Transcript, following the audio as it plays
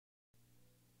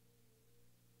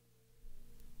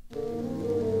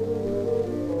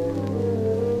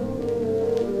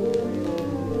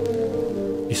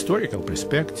Historical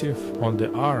perspective on the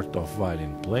art of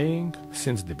violin playing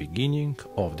since the beginning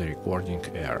of the recording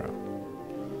era.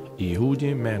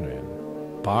 Yehudi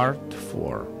Menuhin, Part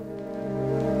 4.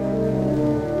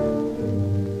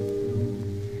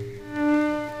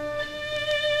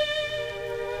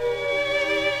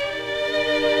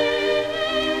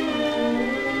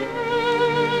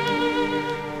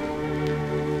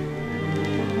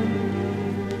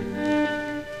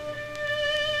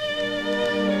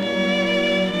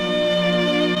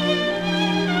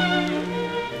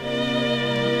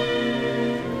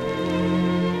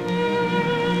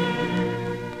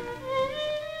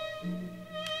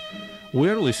 We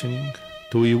are listening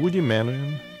to Yehudi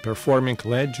Menuhin performing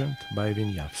Legend by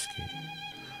Wieniawski.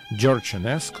 George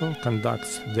Enesco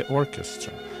conducts the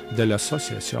orchestra de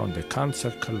l'Association de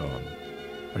Concert Cologne.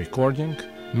 Recording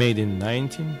made in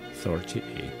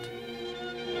 1938.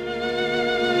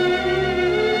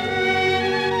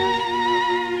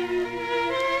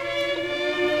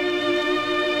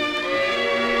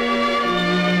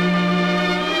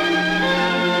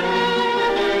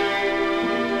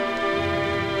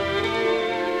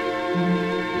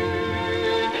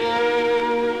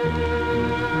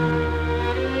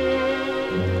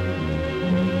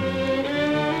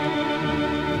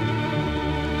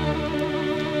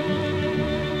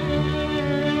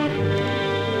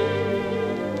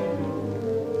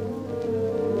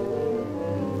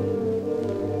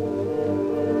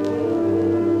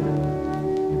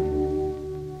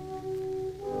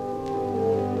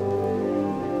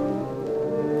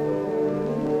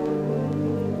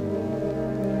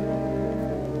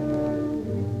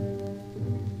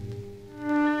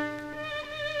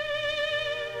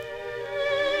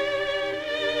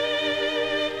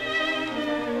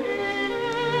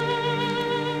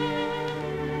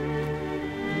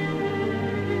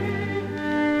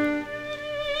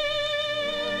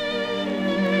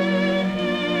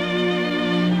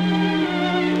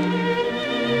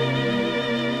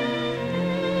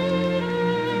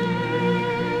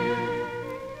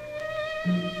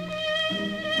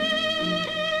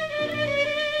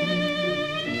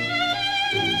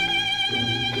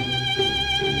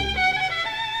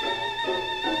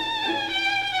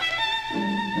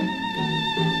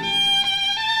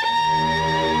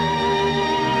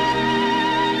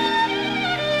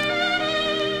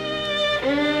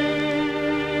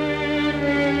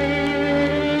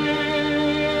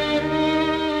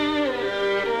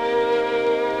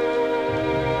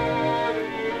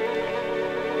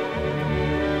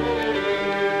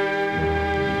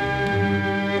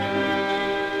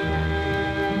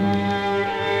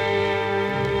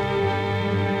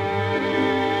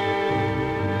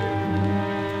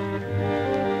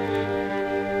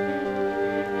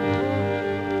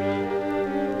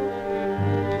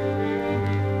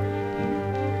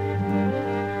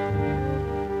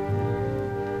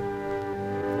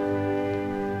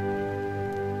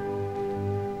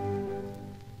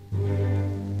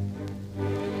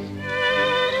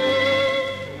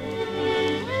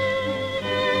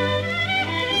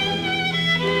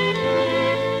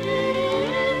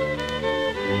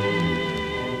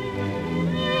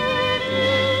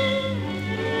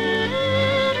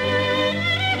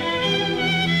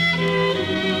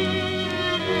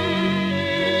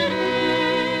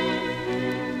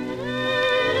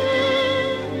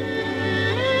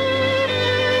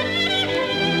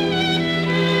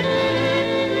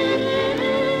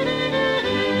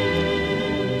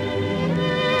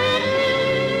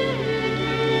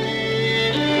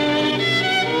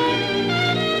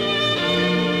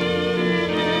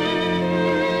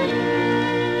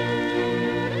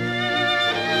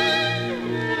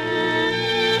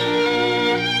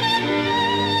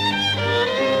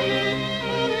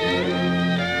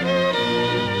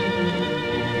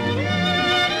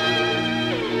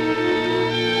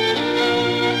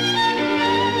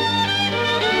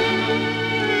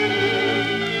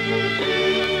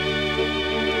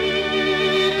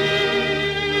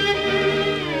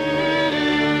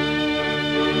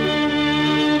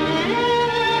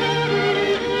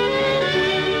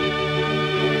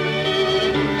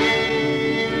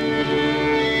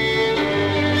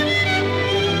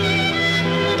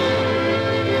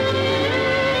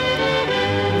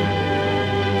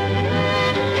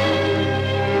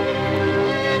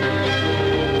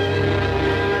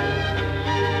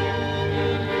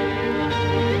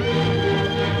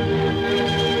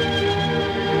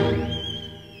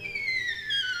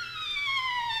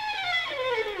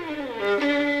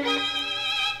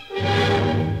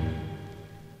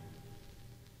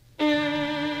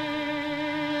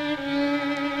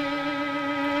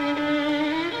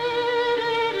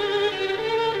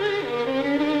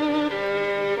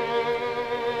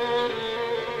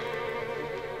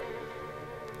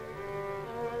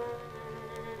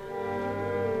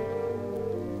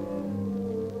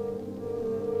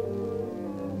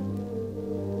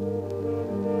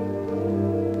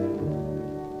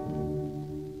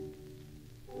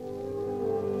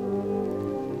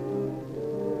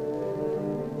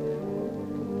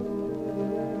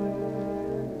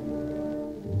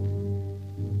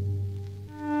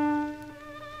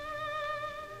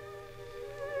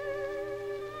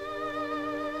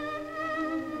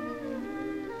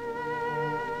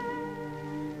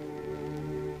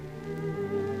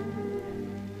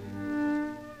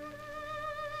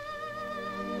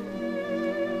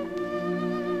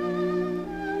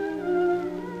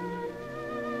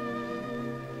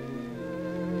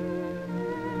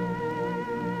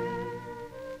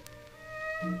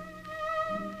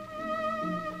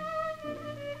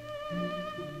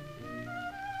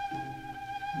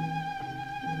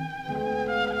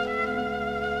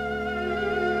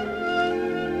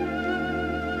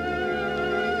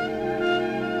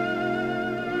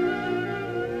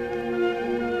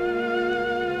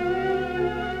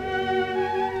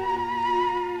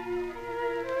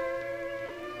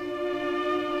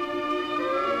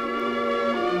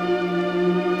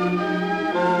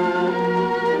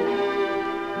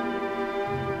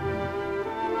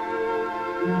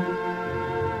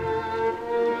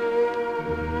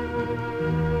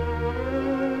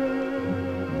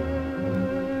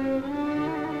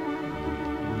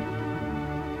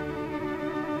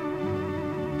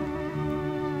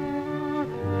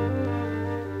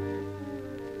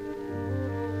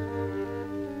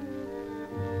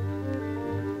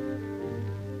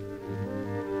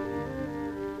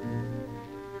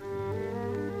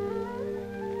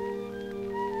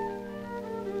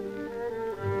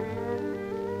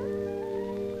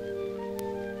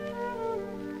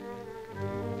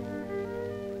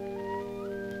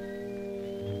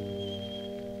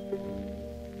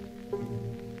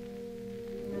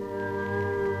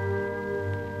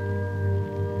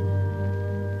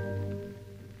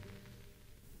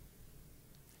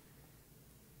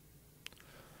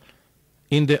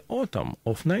 In the autumn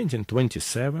of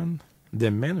 1927, the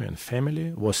Menuhin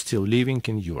family was still living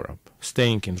in Europe,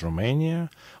 staying in Romania,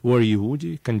 where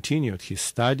Yehudi continued his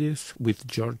studies with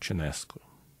George Enescu.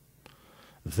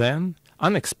 Then,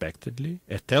 unexpectedly,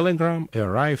 a telegram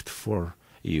arrived for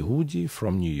Yehudi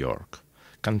from New York,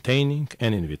 containing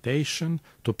an invitation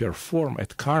to perform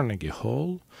at Carnegie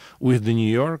Hall with the New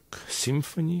York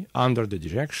Symphony under the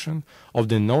direction of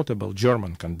the notable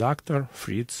German conductor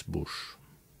Fritz Busch.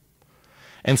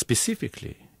 And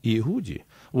specifically, Yehudi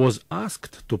was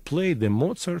asked to play the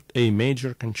Mozart A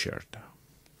major concerto.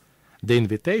 The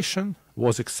invitation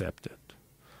was accepted,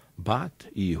 but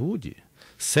Yehudi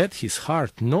set his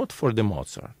heart not for the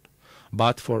Mozart,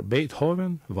 but for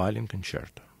Beethoven Violin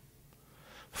Concerto.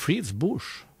 Fritz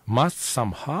Busch must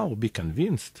somehow be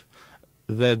convinced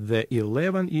that the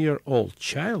 11-year-old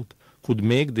child could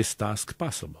make this task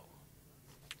possible.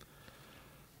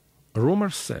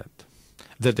 Rumors said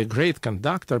that the great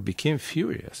conductor became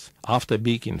furious after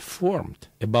being informed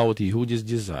about Yehudi's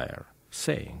desire,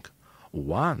 saying,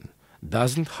 "One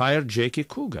doesn't hire Jackie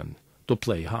Coogan to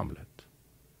play Hamlet."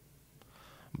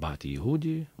 But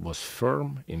Yehudi was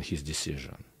firm in his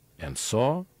decision, and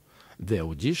so the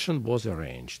audition was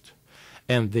arranged,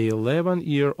 and the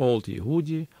 11-year-old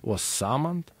Yehudi was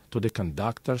summoned to the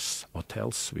conductor's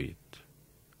hotel suite.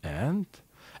 And,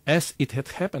 as it had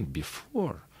happened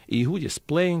before, Yehudi's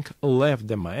playing left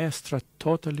the maestro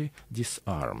totally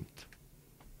disarmed.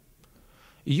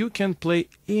 "You can play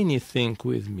anything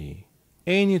with me,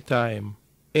 anytime,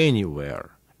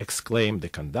 anywhere," exclaimed the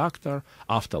conductor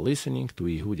after listening to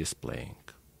Yehudi's playing.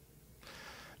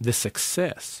 The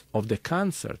success of the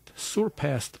concert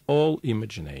surpassed all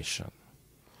imagination.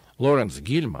 Lawrence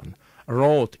Gilman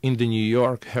wrote in the New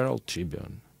York Herald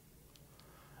Tribune,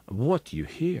 "What you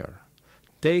hear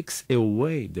takes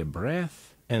away the breath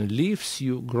and leaves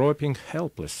you groping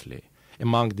helplessly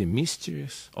among the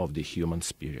mysteries of the human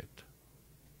spirit."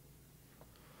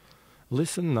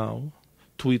 Listen now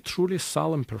to a truly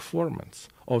solemn performance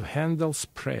of Handel's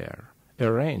Prayer,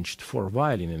 arranged for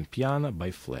violin and piano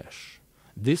by Flesch.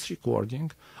 This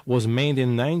recording was made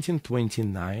in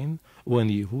 1929 when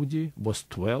Yehudi was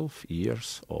 12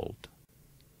 years old.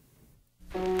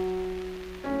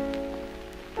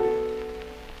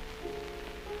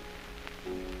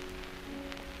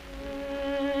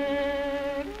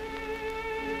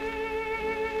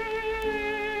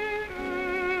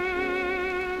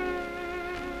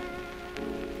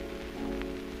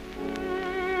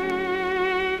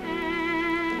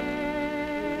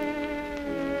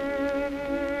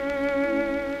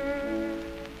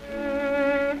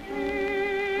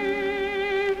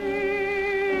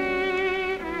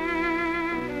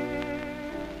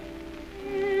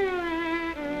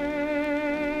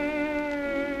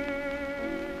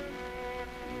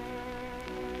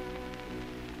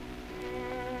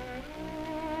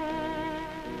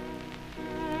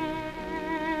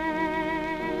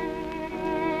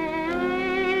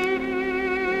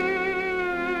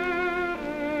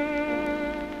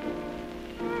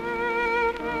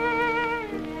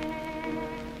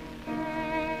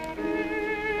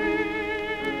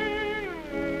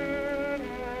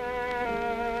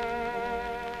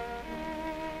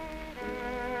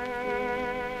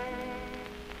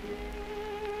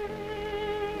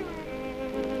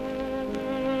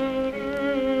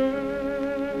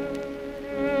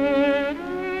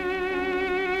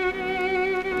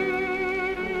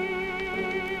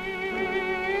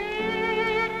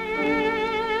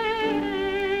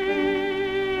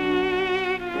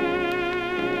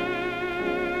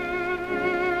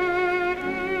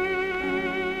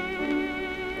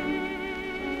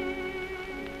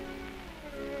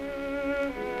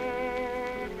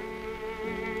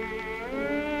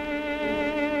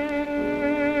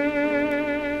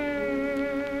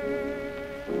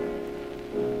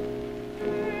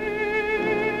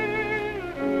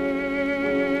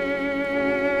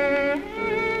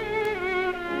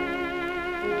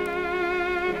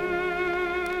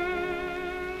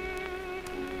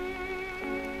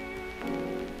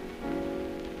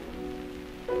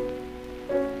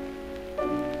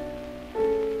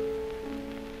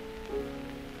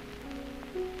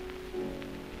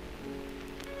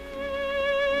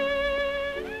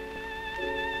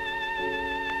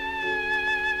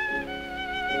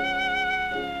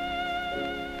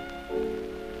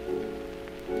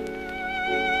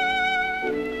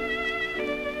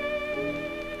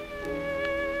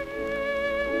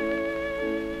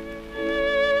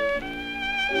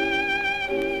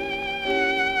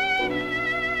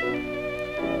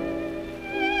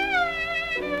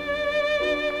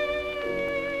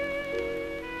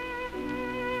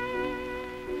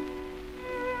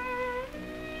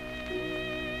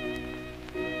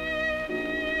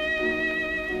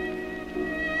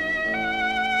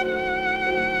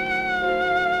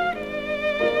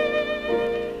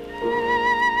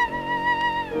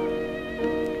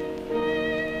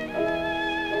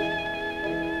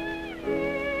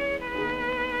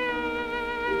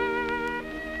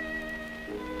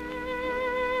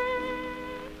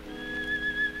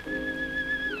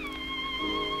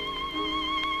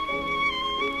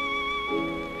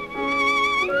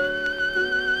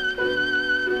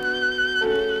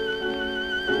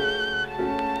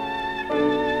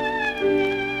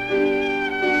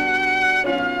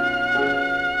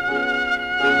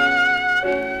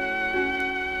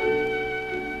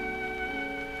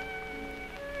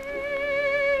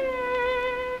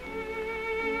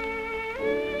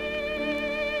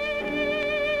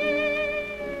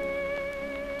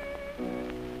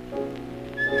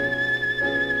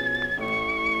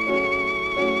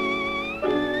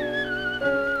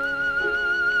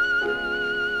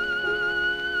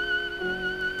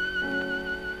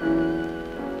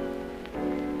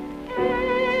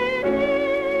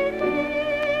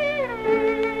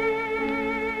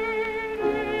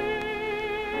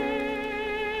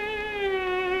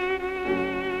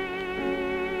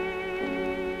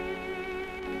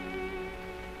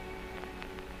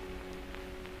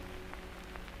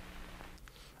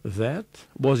 That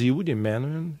was Yehudi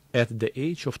Menuhin at the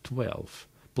age of 12,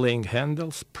 playing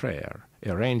Handel's Prayer,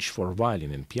 arranged for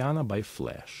violin and piano by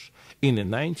Flash, in a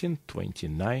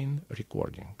 1929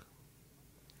 recording.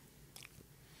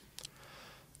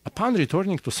 Upon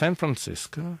returning to San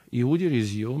Francisco, Yehudi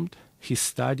resumed his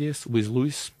studies with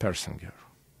Louis Persinger.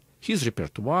 His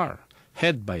repertoire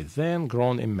had by then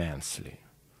grown immensely.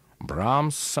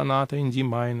 Brahms' Sonata in D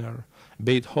minor,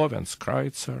 Beethoven's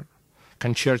Kreisler,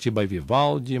 concerti by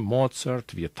Vivaldi, Mozart,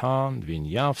 Vieuxtemps,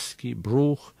 Wieniawski,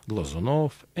 Bruch,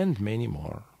 Glazunov, and many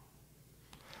more.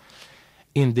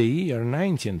 In the year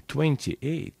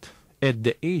 1928, at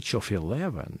the age of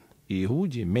 11,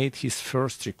 Yehudi made his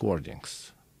first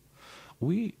recordings.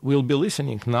 We will be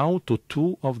listening now to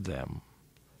two of them.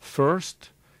 First,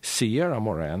 Sierra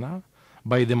Morena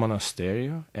by the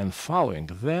Monasterio, and following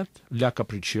that, La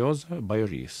Capricciosa by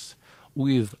Ries,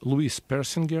 with Louis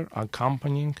Persinger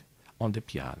accompanying on the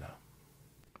piano.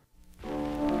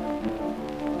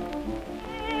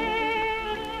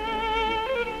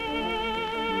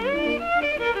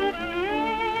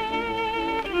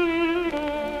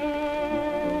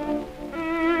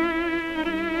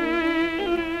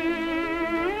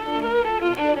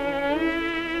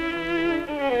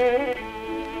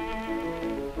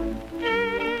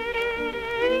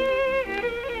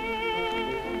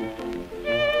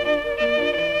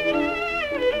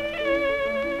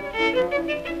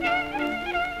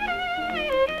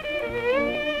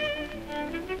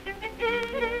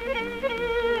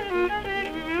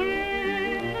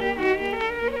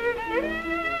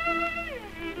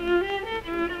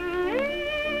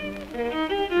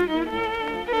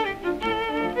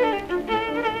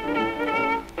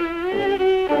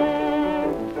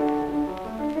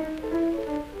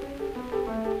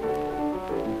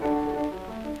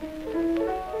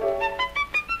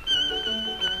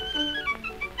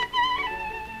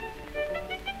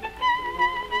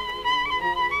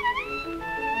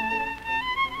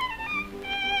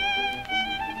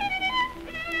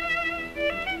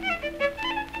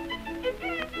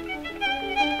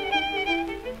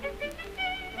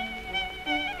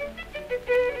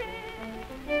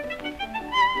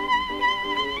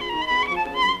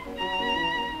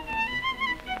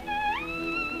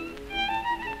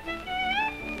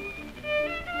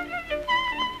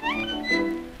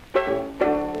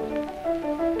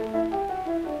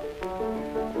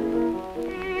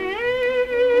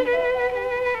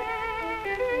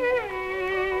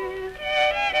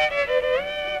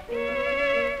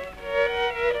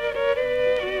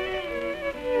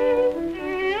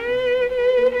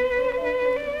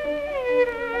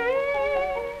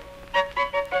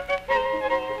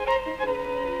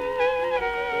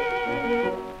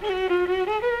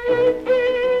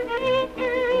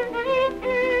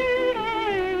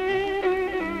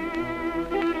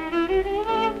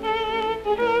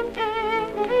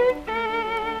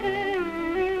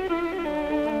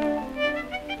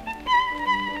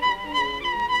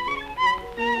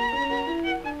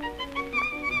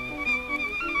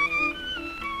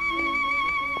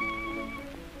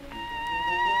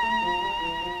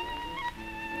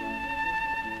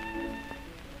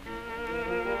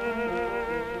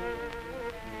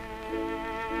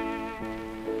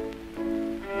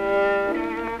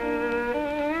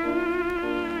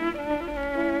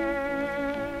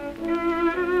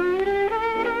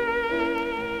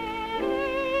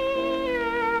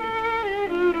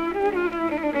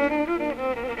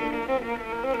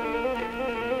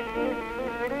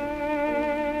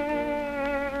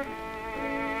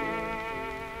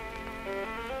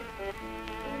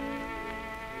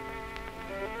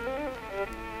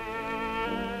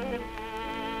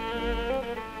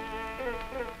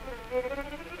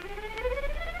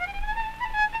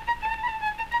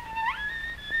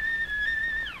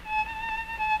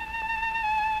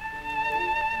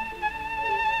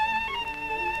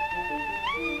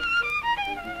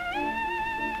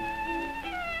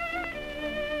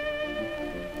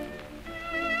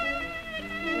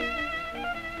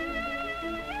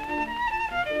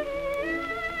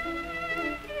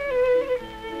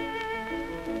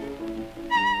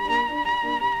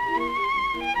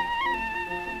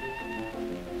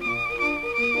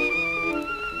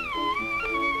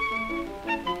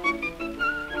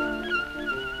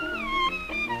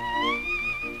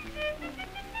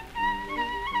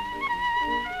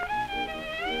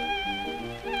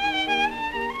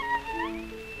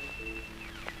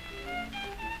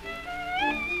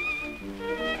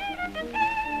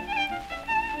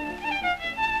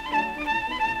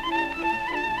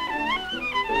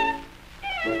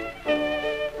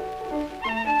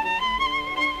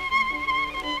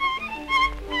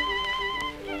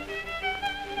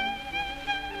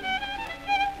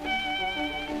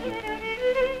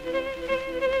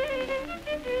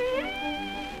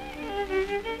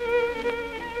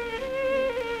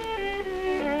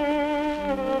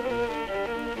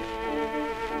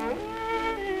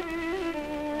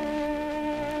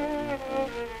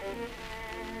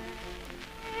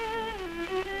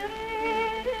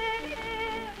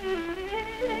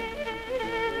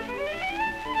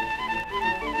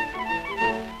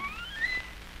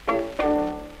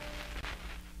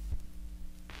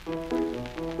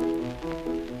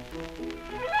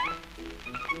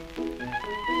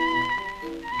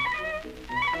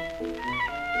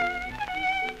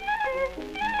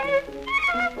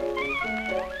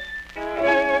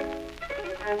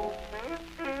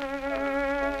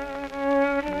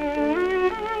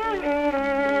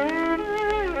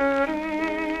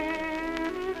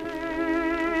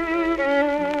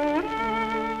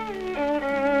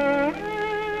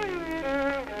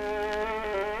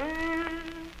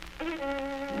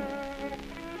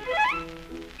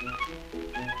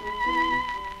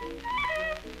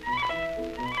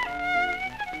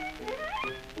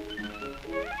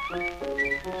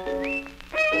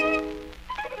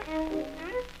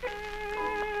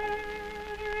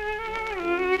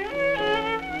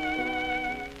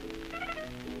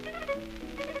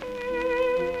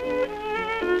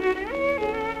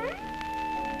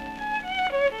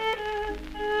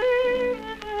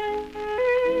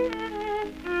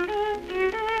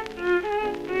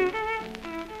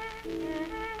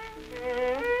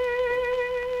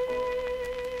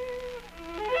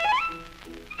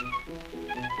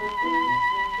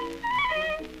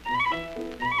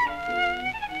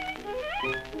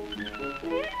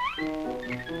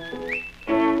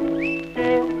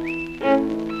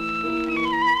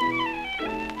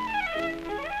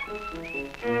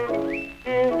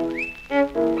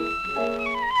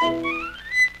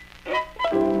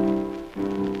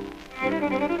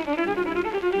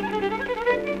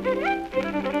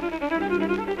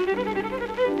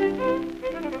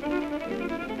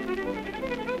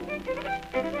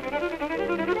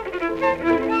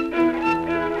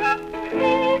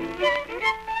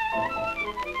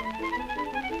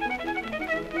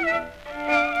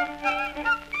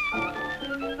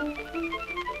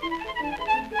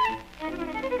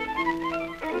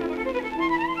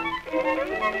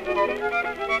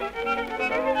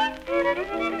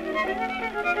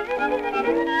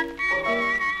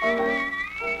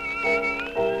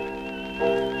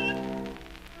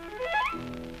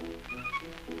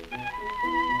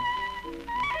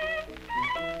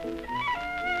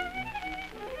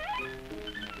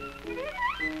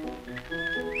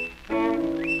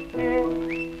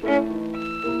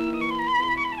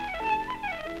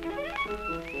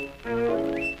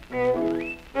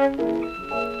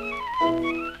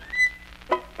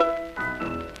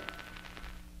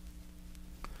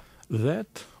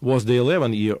 That was the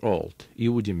 11-year-old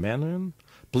Yehudi Menuhin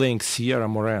playing Sierra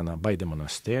Morena by the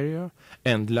Monasterio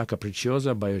and La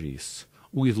Capricciosa by Ries,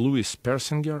 with Louis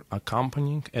Persinger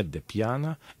accompanying at the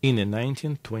piano in a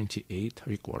 1928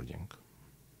 recording.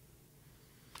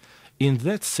 In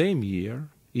that same year,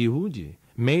 Yehudi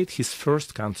made his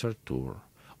first concert tour,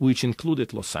 which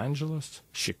included Los Angeles,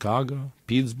 Chicago,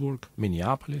 Pittsburgh,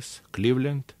 Minneapolis,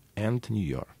 Cleveland, and New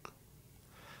York.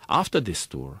 After this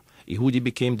tour, Yehudi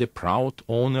became the proud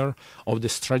owner of the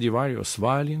Stradivarius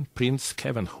violin Prince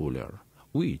Khevenhuller,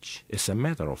 which, as a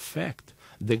matter of fact,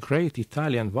 the great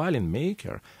Italian violin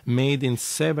maker made in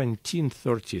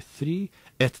 1733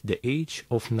 at the age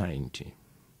of 90.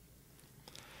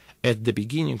 At the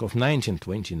beginning of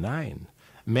 1929,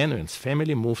 Menuhin's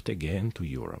family moved again to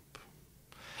Europe.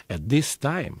 At this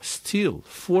time, still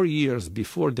 4 years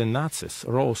before the Nazis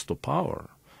rose to power,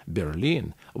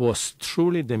 Berlin was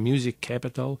truly the music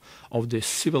capital of the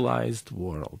civilized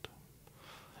world.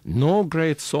 No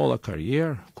great solo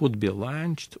career could be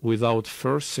launched without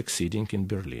first succeeding in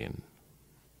Berlin.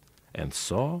 And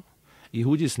so,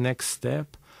 Yehudi's next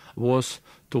step was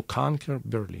to conquer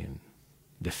Berlin.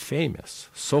 The famous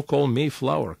so-called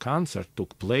Mayflower concert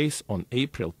took place on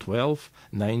April 12,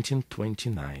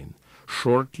 1929,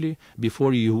 shortly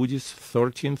before Yehudi's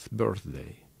 13th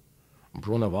birthday.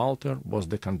 Bruno Walter was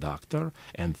the conductor,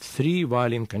 and 3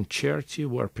 violin concerti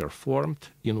were performed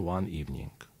in one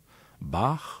evening: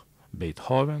 Bach,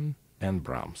 Beethoven, and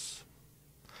Brahms.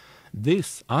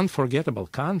 This unforgettable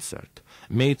concert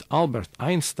made Albert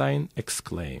Einstein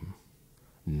exclaim,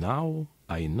 "Now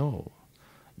I know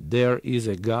there is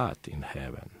a God in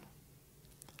heaven."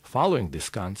 Following this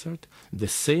concert, the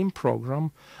same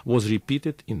program was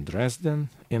repeated in Dresden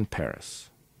and Paris.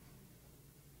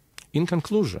 In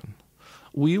conclusion,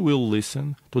 we will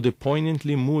listen to the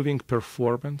poignantly moving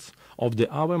performance of the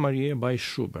Ave Maria by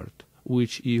Schubert,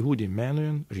 which Yehudi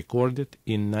Menuhin recorded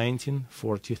in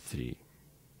 1943.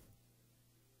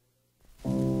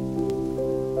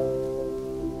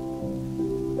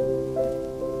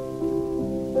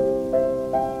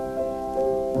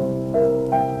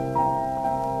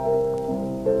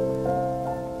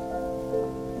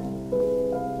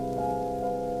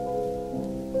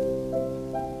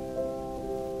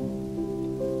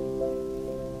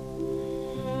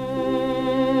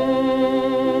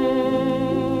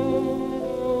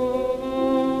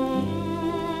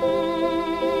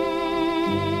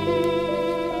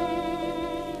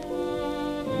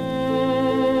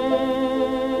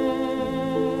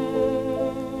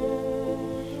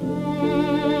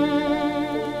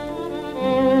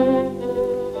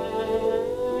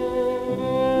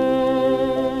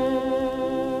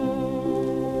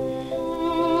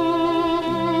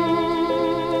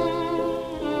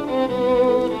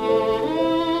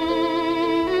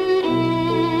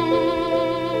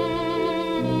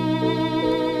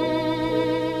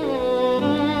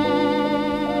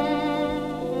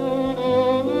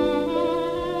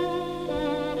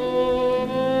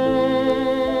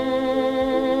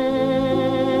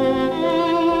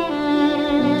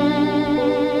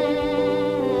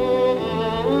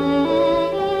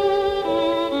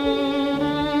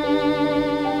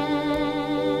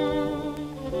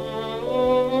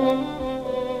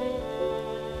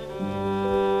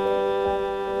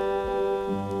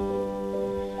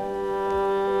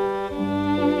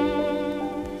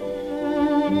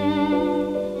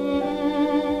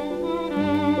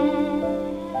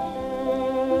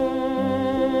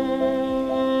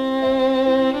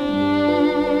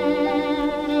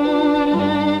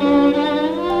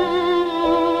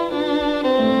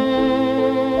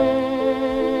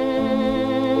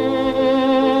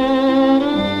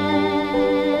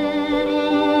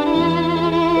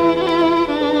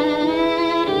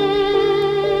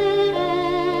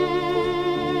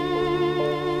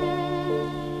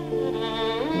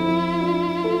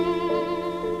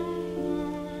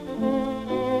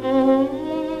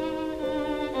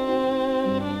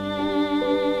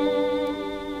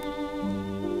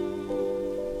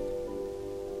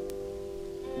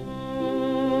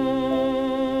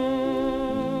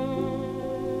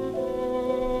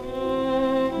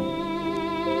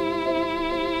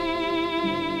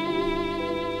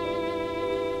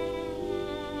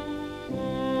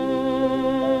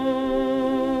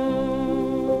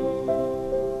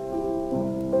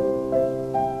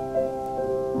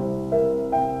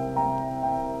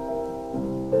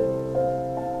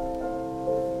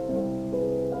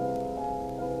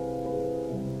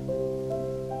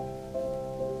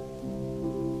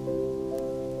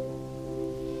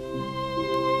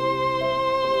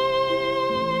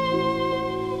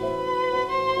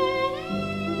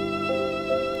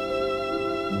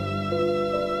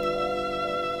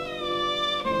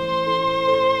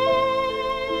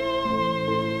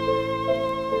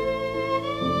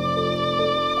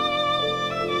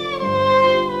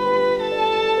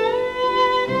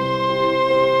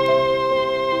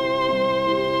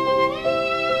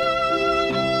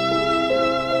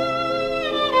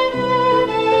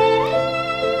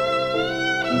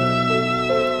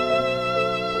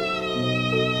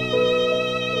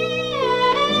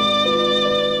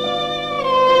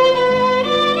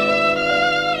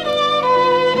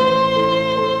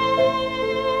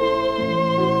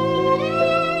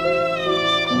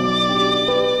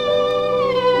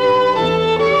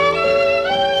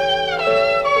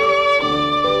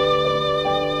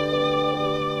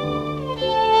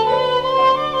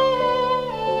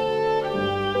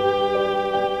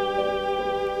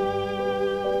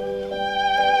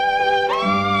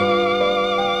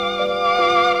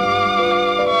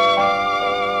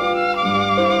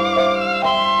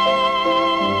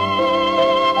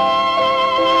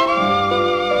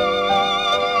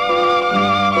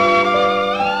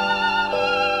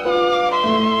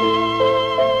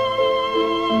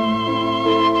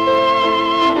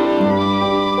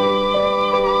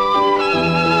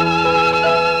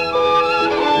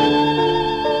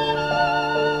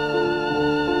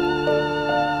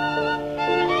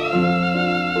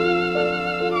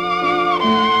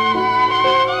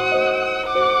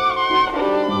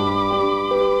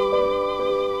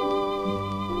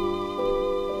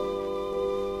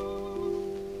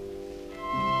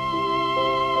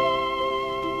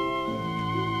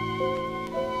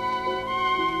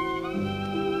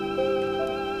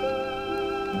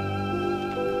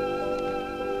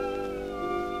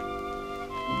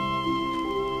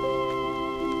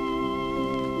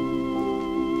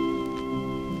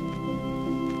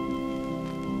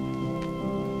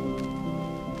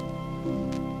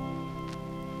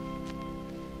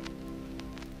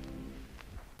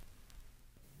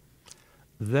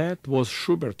 That was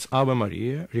Schubert's Ave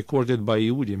Maria, recorded by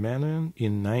Yehudi Menuhin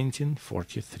in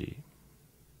 1943.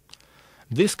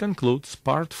 This concludes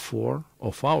part 4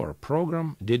 of our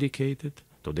program dedicated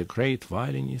to the great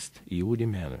violinist Yehudi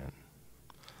Menuhin.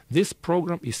 This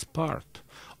program is part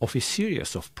of a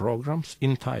series of programs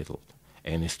entitled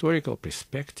An Historical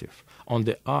Perspective on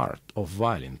the Art of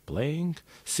Violin Playing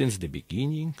since the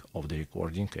Beginning of the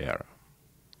Recording Era.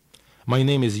 My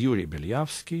name is Yuri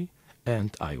Beliavsky,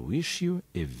 and I wish you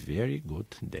a very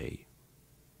good day.